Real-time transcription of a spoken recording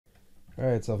All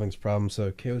right, solving this problem.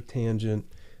 So cotangent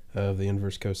of the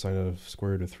inverse cosine of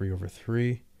square root of 3 over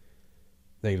 3,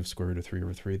 negative square root of 3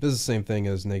 over 3. This is the same thing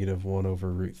as negative 1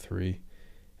 over root 3.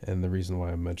 And the reason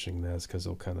why I'm mentioning that is because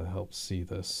it'll kind of help see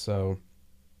this. So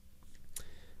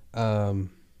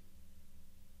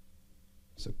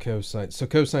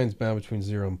cosine's bound between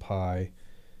 0 and pi.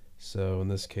 So in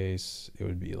this case, it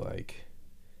would be like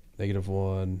negative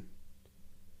 1.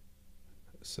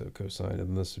 So cosine,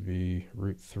 and this would be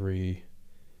root 3.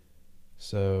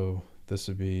 So this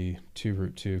would be 2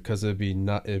 root 2, because it'd be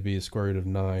a square root of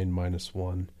 9 minus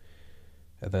 1.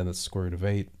 And then it's square root of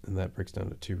 8, and that breaks down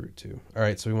to 2 root 2. All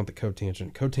right, so we want the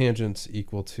cotangent. Cotangent's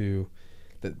equal to,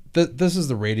 this is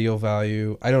the radial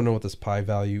value. I don't know what this pi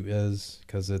value is,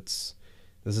 because this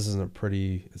isn't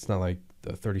it's not like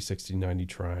the 30, 60, 90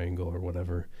 triangle or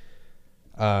whatever.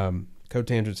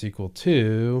 Cotangent's equal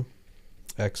to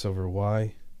x over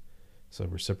y, so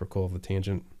reciprocal of the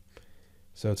tangent.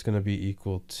 So it's going to be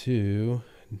equal to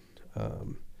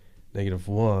negative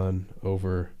 1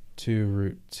 over 2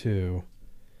 root 2.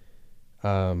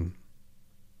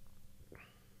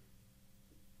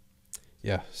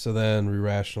 Yeah, so then we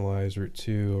rationalize root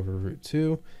 2 over root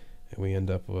 2, and we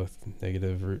end up with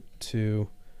negative root 2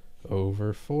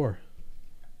 over 4.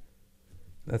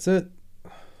 That's it.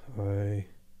 I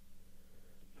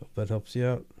hope that helps you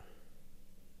out.